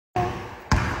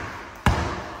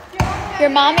Your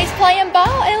mommy's playing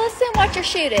ball. Ellison, watch her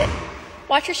shoot it.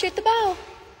 Watch her shoot the ball.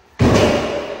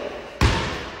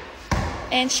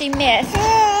 And she missed.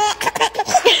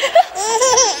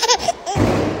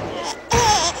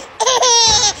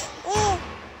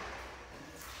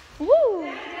 Woo.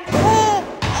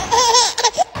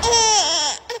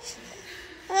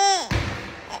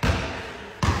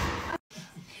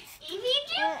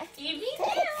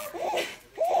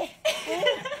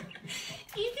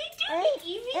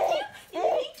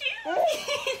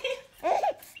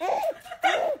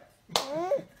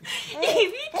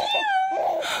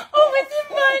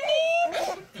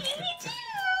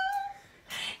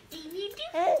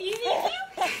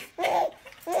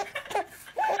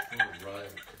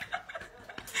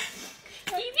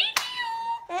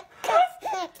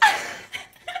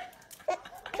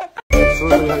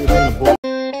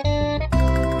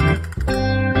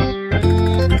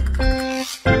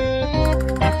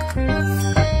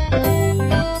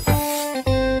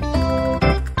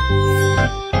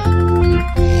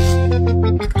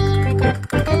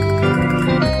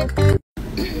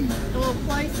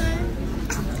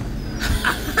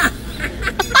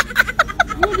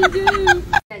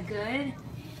 Good.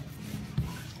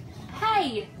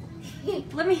 Hey,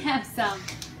 let me have some.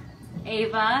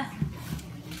 Ava.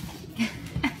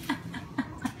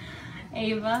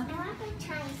 Ava.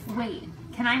 Wait,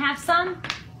 can I have some?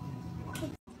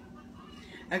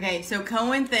 Okay, so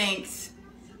Cohen thinks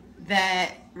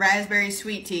that raspberry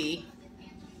sweet tea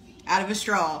out of a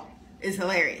straw is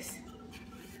hilarious.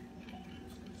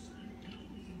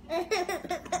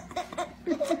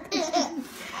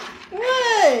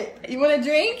 What? You want a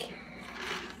drink?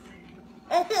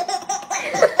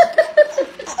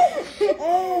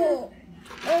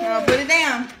 No, put it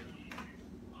down.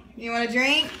 You want a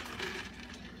drink?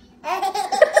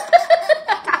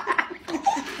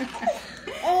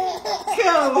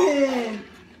 Cohen.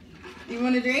 You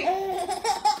want a drink?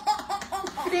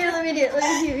 Here, let me do it. Let me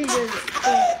see if he does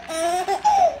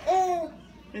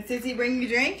it. Did Sissy bring you a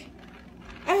drink?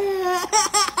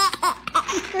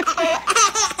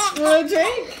 You want a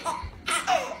drink?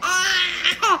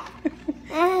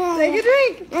 Take a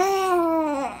drink.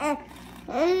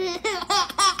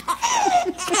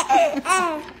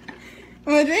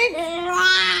 Want a drink?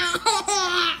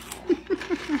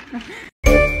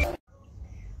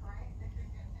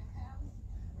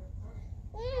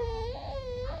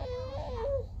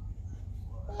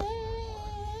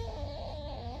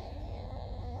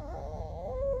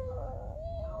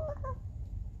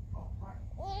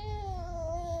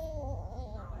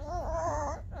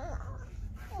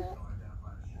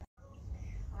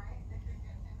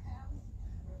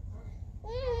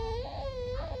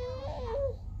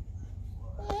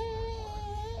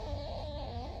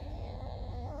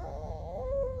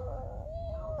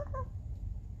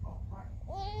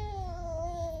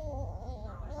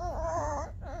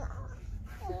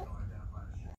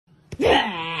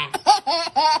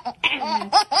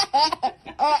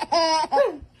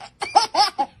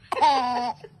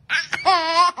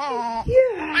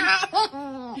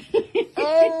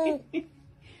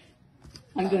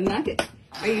 I'm gonna knock it.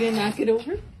 Are you gonna knock it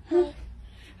over? Huh?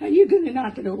 Are you gonna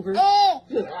knock it over?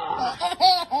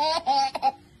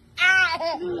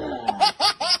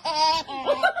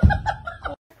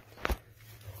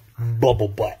 Bubble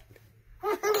butt.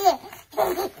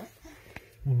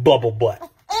 Bubble butt.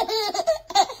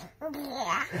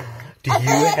 Do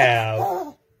you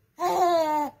have...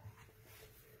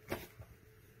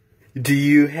 Do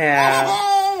you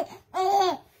have...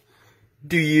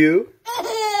 Do you?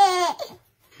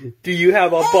 Do you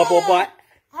have a bubble butt?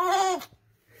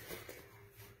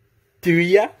 Do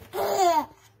ya?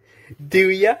 Do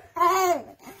ya?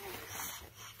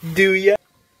 Do ya?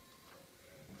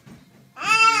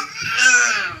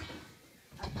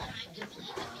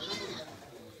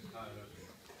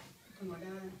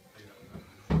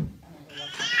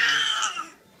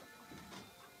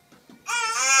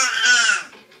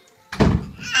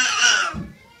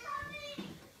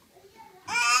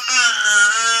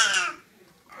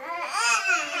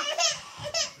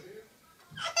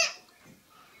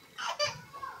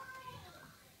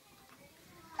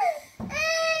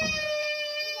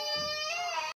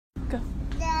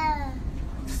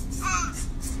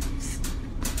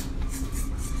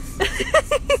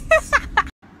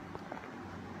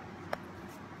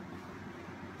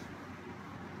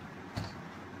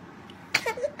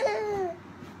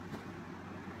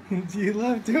 Do you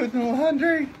love doing the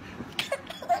laundry?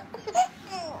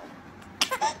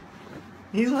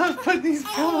 You love putting these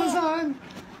pillows on?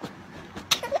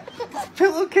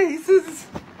 Pillowcases?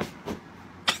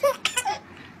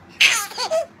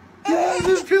 Yeah,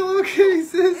 the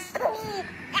pillowcases.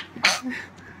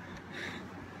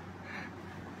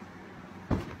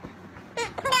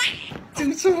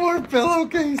 Do some more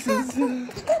pillowcases.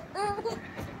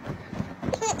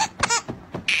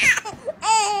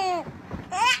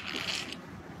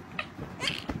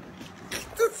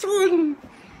 Get this one.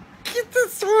 Get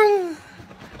this one.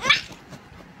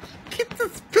 Get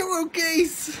this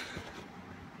pillowcase.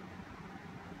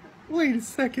 Wait a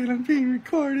second, I'm being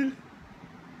recorded.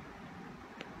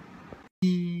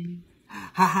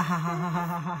 Ha ha ha ha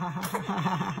ha ha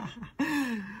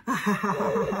ha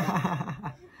ha.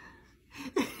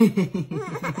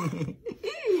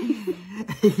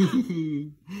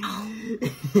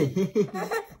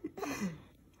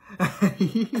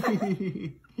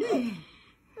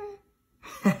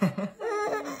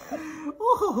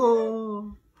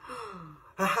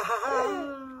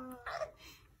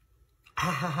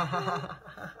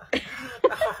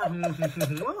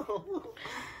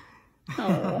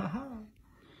 Oh.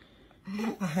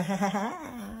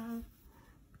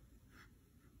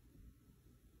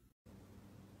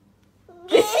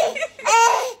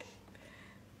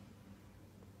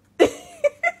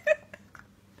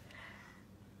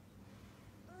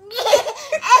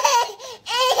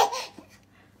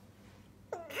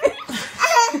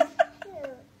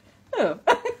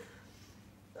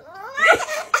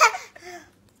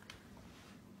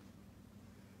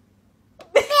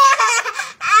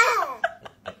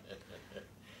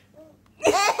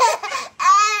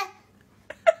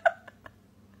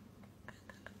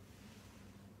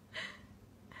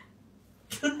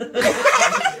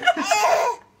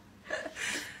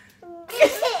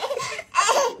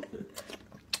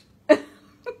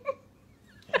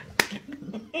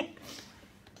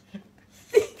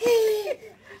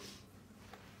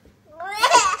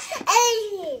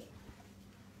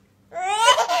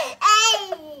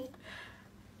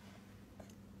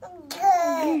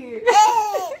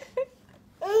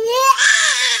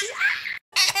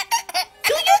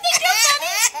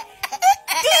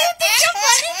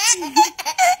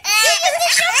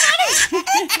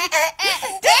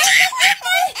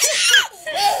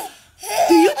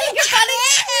 Do you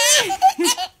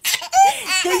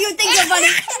think you're funny?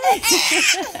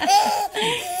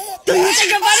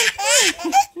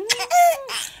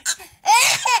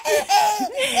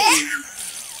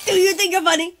 Do you think you're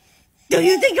funny? Do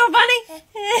you think you're funny?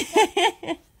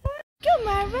 Go,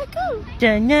 Marva, go.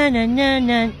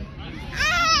 Da-na-na-na-na.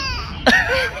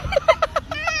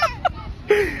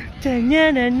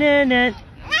 Da-na-na-na-na.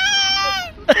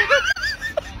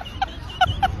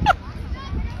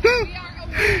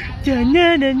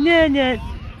 Da-na-na-na-na.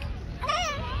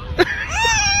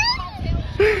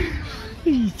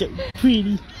 He's so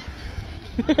pretty.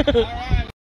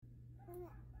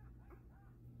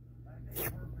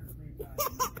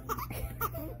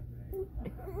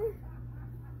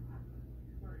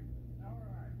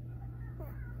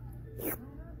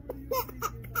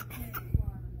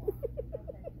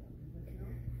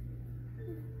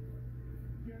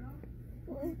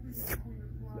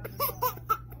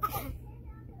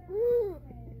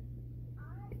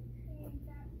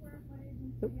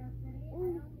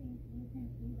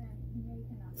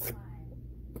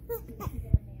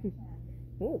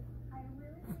 Oh.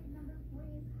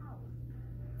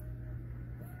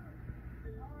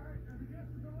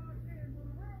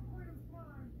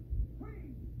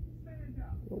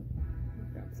 Oh,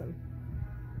 got some.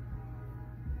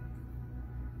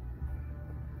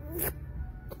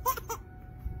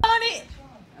 On it.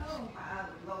 Oh my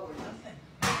Lord.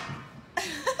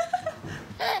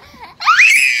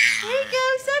 Here you go,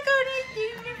 suck on it,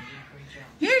 Junior.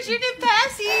 Here's your new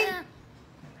passy.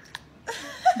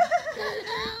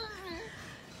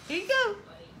 Here you go.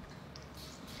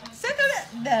 Suck on it.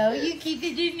 No, you keep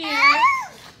it, Junior.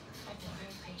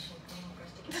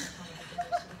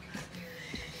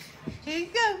 Here you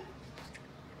go.